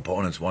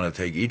 Opponents want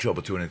to take each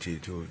opportunity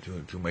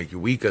to make you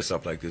weaker,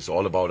 stuff like this.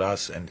 All about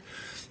us. And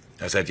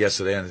I said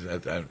yesterday,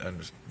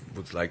 and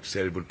would like to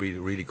say it would be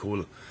really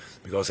cool,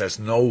 because there's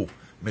no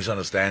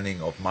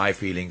misunderstanding of my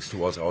feelings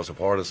towards our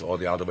supporters or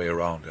the other way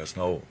around. I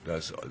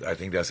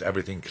think there's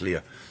everything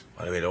clear.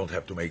 By the way, don't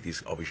have to make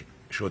these, or we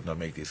should not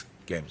make these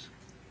games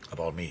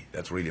about me.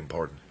 That's really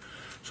important.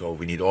 So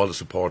we need all the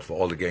support for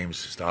all the games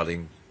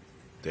starting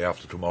day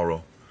after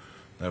tomorrow,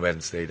 then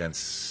Wednesday, then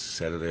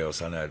Saturday or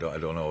Sunday. I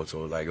don't know.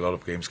 So like a lot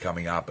of games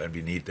coming up, and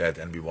we need that,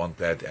 and we want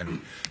that,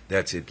 and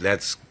that's it.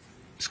 Let's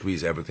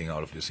squeeze everything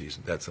out of the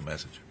season. That's the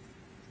message.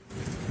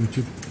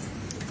 Richard?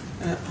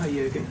 Hi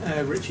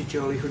Jürgen, Richard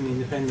Jolly from The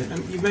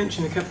Independent. You've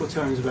mentioned a couple of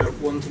times about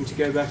wanting to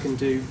go back and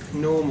do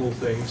normal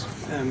things,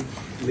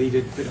 lead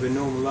a bit of a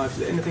normal life. Is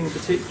there anything in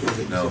particular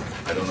that you No,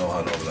 said? I don't know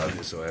how normal life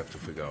is, so I have to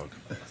figure out.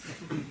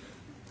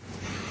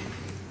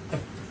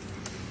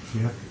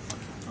 Yeah.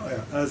 Oh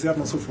yeah, Ziad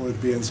Mansour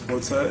with BN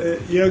Sports.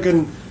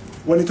 Jürgen,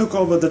 when you took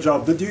over the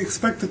job, did you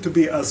expect it to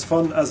be as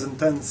fun, as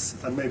intense,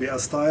 and maybe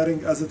as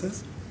tiring as it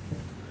is?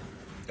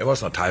 It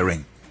was not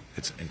tiring.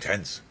 It's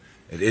intense.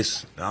 It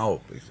is now.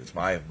 It's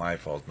my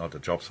fault, not the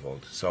job's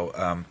fault. So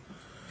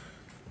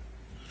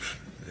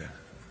yeah,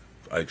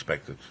 I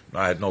expected.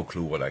 I had no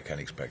clue what I can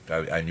expect.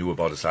 I knew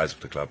about the size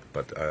of the club,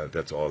 but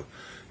that's all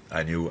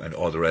I knew, and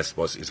all the rest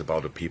is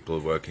about the people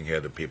working here,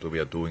 the people we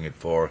are doing it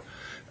for.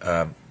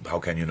 How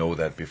can you know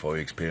that before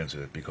you experience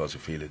it? Because you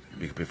feel it.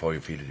 Before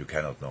you feel it, you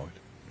cannot know it.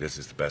 This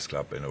is the best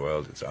club in the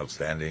world. It's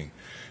outstanding.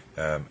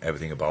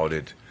 Everything about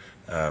it.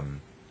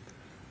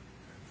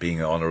 Being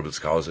an honorable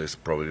Scouser is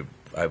probably,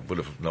 I would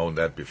have known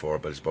that before,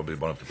 but it's probably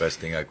one of the best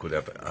things I could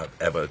have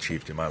ever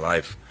achieved in my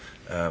life.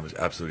 It's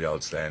absolutely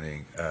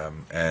outstanding.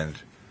 And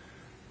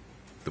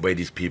the way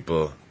these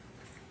people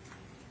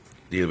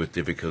deal with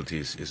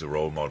difficulties is a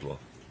role model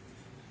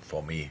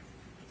for me.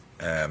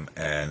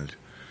 And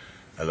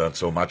I learned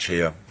so much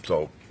here.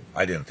 So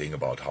I didn't think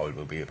about how it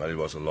will be, but it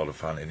was a lot of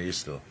fun. It is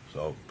still.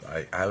 So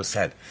I was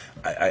sad.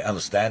 I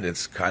understand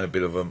it's kind of a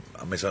bit of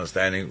a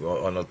misunderstanding,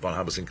 or not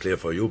 100% clear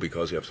for you,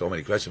 because you have so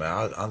many questions.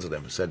 I answer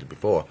them. I said it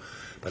before,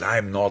 but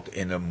I'm not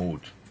in a mood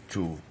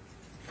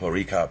for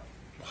recap.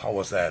 How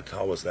was that?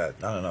 How was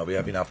that? No. We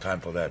have enough time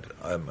for that.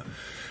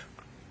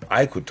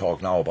 I could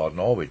talk now about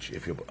Norwich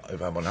if I'm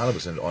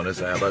 100%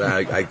 honest, but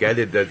I get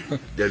it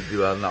that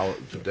you are now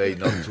today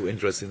not too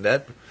interested in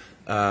that.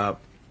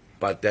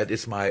 But that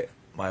is my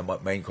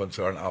main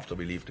concern after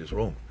we leave this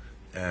room,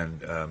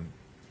 and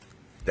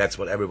that's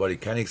what everybody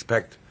can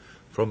expect.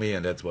 from me,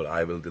 and that's what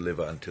I will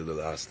deliver until the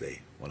last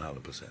day,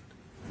 100%.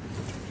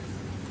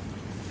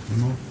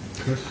 No,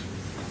 Chris?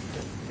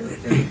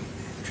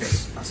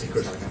 Chris, that's it,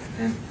 Chris.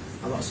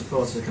 A lot of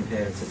supporters are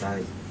comparing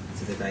today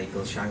to the day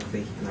Bill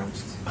Shankly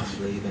announced he's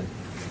leaving,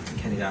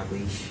 Kenny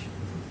Dalglish.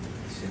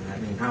 I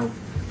mean, I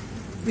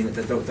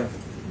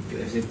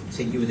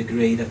think you would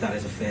agree that that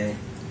is a fair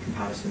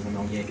comparison. I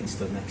know Jürgen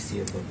stood next to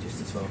you, but just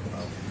to talk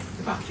about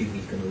the vacuum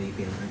he's going to leave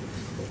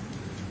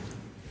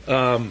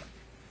behind.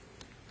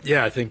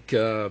 Yeah, I think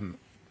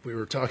we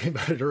were talking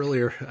about it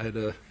earlier. I had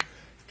a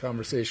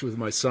conversation with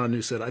my son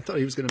who said, I thought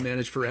he was going to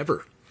manage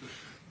forever.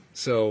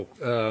 So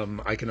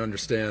I can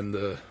understand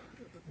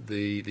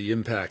the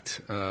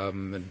impact,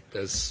 and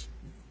as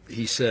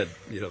he said,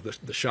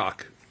 the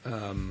shock,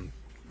 and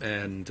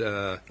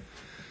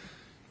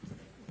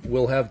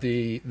we'll have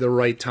the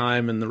right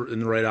time and the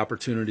right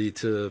opportunity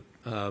to,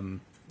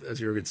 as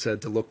Jürgen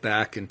said, to look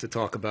back and to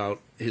talk about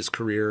his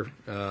career.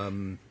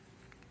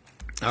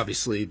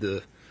 Obviously,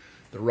 the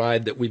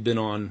ride that we've been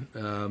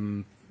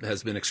on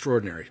has been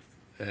extraordinary,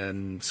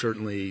 and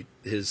certainly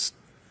his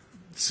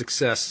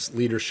success,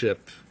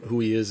 leadership,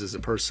 who he is as a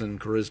person,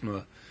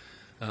 charisma,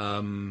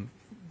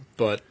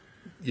 but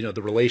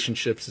the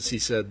relationships, as he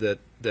said, that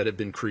have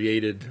been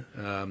created,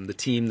 the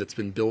team that's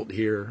been built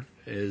here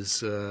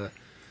is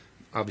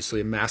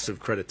obviously a massive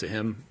credit to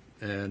him,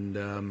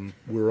 and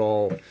we're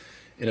all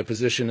in a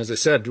position, as I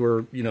said,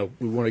 where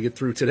we want to get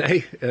through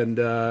today, and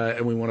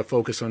we want to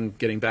focus on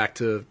getting back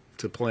to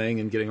playing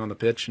and getting on the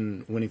pitch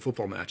and winning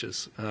football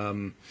matches.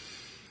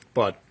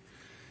 But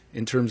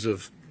in terms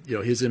of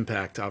his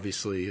impact,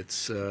 obviously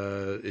it's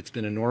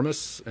been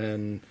enormous,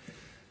 and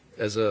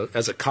as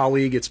a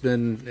colleague, it's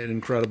been an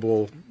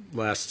incredible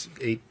last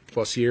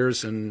 8+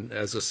 years, and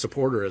as a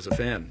supporter, as a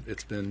fan,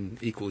 it's been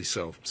equally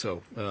so.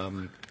 So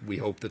we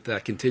hope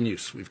that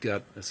continues. We've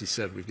got, as he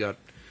said, we've got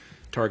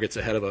targets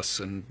ahead of us,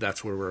 and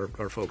that's where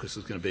our focus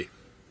is going to be.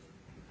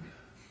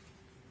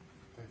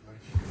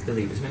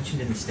 Billy, it was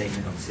mentioned in the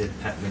statement, obviously, that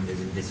Pep, Mundo,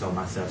 Vitor,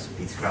 myself,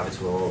 Peter Kravitz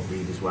will all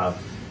leave as well.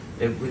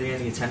 Were there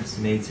any attempts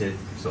made to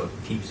sort of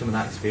keep some of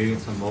that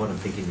experience on board? I'm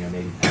thinking,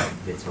 maybe Pep,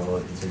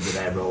 Vitor, in terms of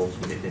their roles,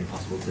 would it have been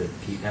possible to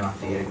keep them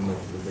after Jürgen will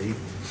leave?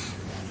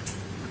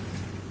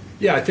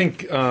 Yeah, I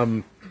think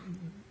Jürgen,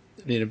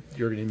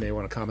 you may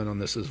want to comment on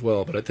this as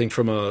well, but I think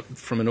from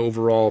an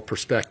overall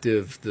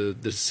perspective, the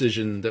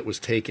decision that was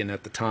taken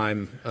at the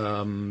time,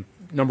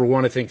 number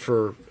one, I think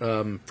for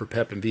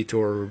Pep and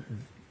Vitor,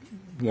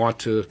 want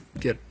to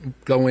get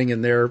going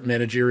in their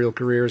managerial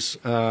careers,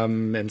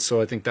 and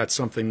so I think that's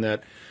something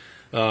that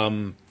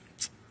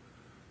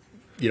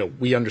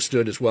we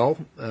understood as well,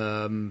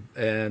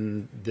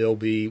 and they'll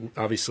be,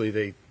 obviously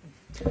they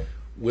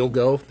will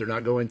go. They're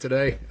not going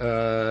today.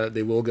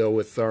 They will go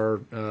with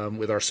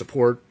our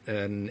support,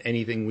 and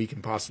anything we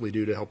can possibly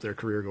do to help their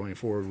career going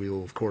forward, we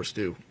will of course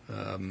do.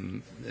 As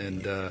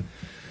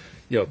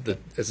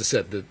I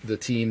said, the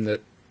team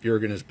that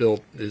Jürgen has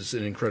built is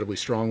an incredibly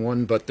strong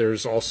one, but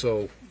there's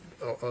also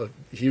a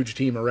huge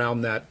team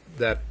around that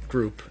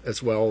group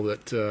as well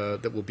that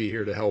will be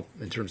here to help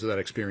in terms of that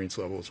experience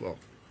level as well.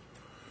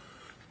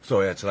 So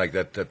yeah, it's like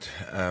that.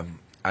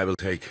 I will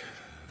take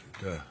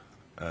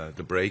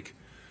the break,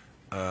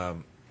 but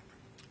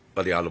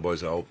the other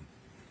boys are open,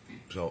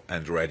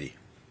 and ready.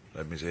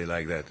 Let me say it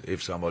like that.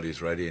 If somebody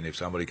is ready, and if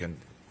somebody can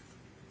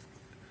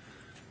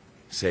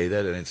say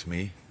that, and it's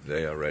me,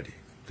 they are ready.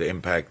 The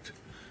impact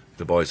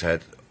the boys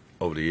had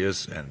over the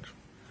years, and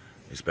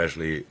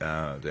especially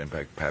the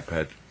impact Pep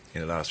had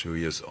in the last few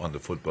years on the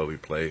football we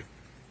play,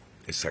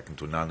 is second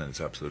to none, and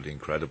it's absolutely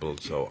incredible.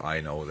 So I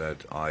know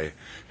that I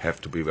have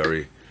to be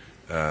very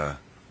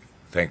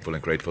thankful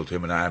and grateful to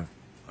him, and I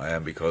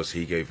am because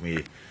he gave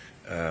me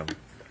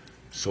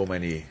so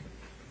many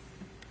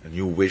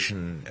new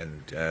vision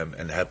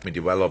and helped me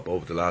develop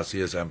over the last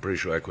years. I'm pretty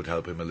sure I could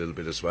help him a little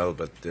bit as well,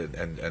 but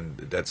and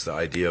that's the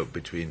idea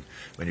between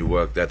when you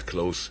work that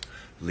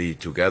closely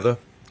together.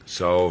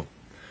 So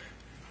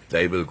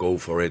they will go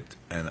for it,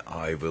 and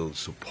I will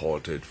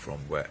support it from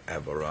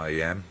wherever I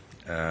am,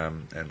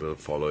 and will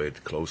follow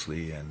it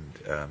closely and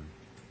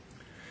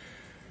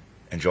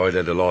enjoy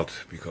that a lot,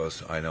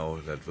 because I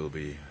know that will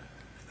be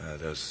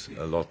there's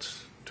a lot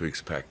to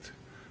expect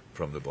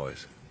from the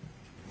boys.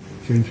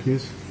 James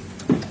Pierce.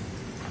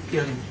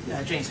 Jürgen,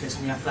 James Pierce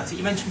from The Athletic.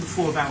 You mentioned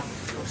before about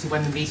obviously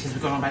when the meetings were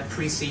going on about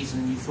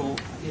pre-season, you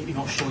thought you're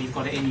not sure you've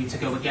got it in you to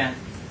go again.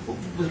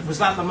 Was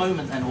that the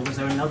moment then, or was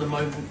there another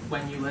moment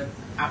when you were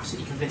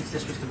absolutely convinced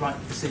this was the right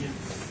decision?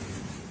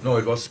 No,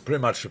 it was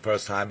pretty much the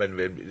first time, and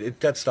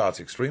that starts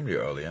extremely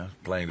early,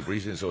 playing the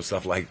preseason, so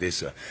stuff like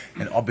this.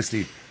 And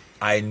obviously,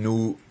 I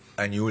knew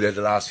that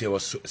the last year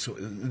was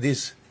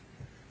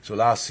so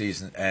last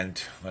season, and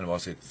when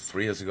was it?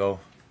 3 years ago,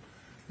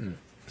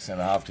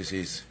 3.5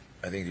 disease.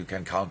 I think you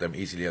can count them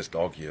easily as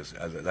dog years.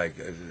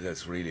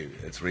 It's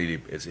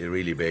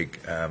really big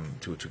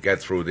to get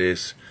through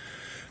this.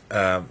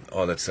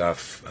 All that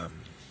stuff.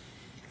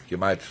 You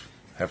might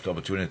have the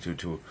opportunity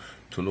to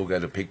look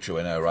at a picture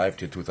when I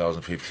arrived in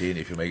 2015.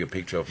 If you make a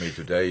picture of me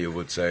today, you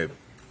would say,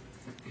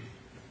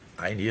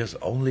 9 years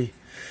only.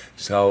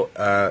 So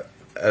a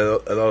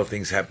lot of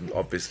things happened,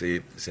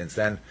 obviously, since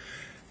then.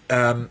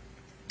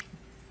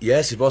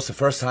 Yes, it was the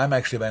first time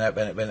actually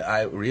when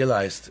I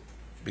realized,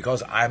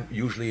 because I'm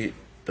usually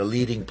the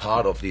leading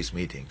part of these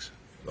meetings.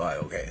 Right,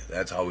 okay,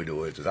 that's how we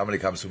do it. So somebody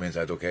comes to me and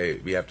says, okay,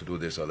 we have to do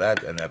this or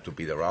that, and have to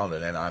beat around,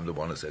 and then I'm the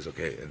one that says,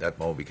 okay, at that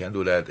moment we can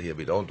do that, here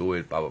we don't do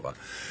it, blah, blah, blah.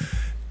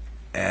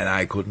 And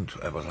I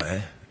was like,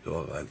 eh?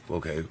 So, like,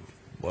 okay,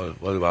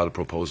 what about the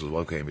proposal?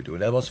 What can we do?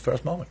 And that was the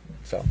first moment.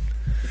 So,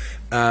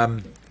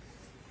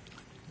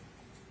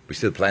 we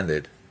still planned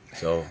it.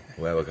 So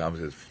whoever comes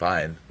is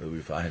fine. We'll be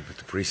fine with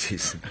the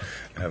preseason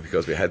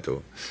because we had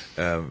to,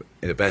 in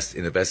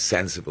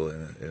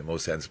the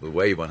most sensible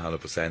way,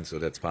 100%. So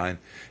that's fine.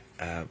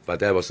 But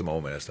that was the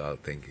moment I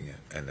started thinking,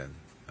 and then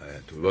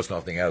it was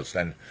nothing else.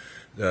 Then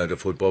the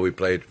football we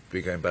played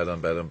became better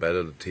and better and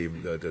better. The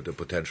team, the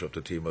potential of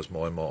the team was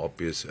more and more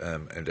obvious,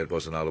 and that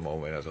was another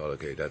moment when I thought,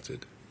 okay, that's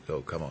it.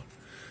 So come on,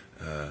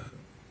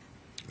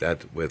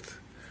 that with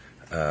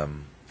a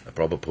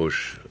proper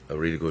push, a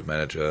really good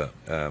manager,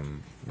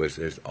 which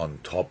is on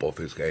top of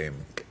his game,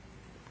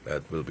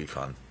 that will be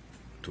fun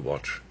to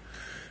watch,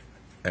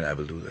 and I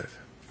will do that.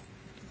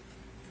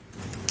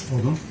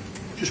 Hold on.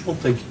 Just one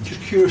thing,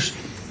 just curious,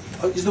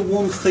 is there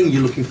one thing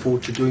you're looking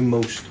forward to doing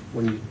most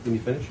when you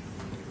finish?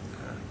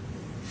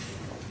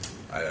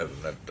 I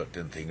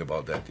didn't think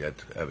about that yet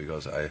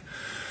because I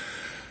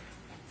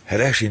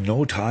had actually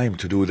no time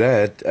to do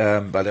that,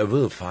 but I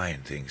will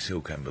find things, you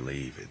can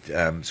believe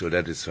it. So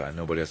that is fine,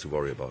 nobody has to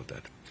worry about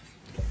that.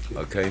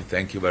 Okay,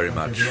 thank you very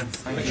much.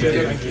 Thank you.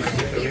 Thank you.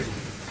 Thank you.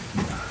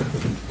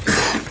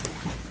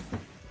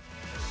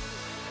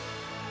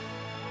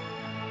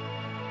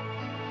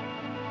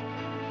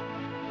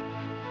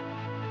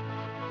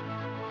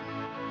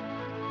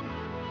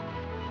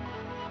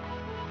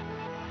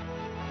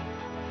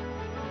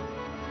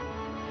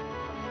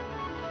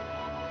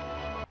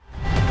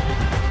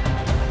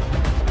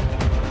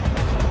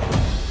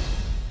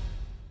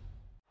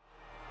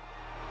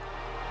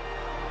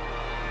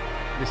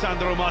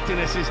 Lisandro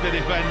Martinez is the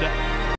defender.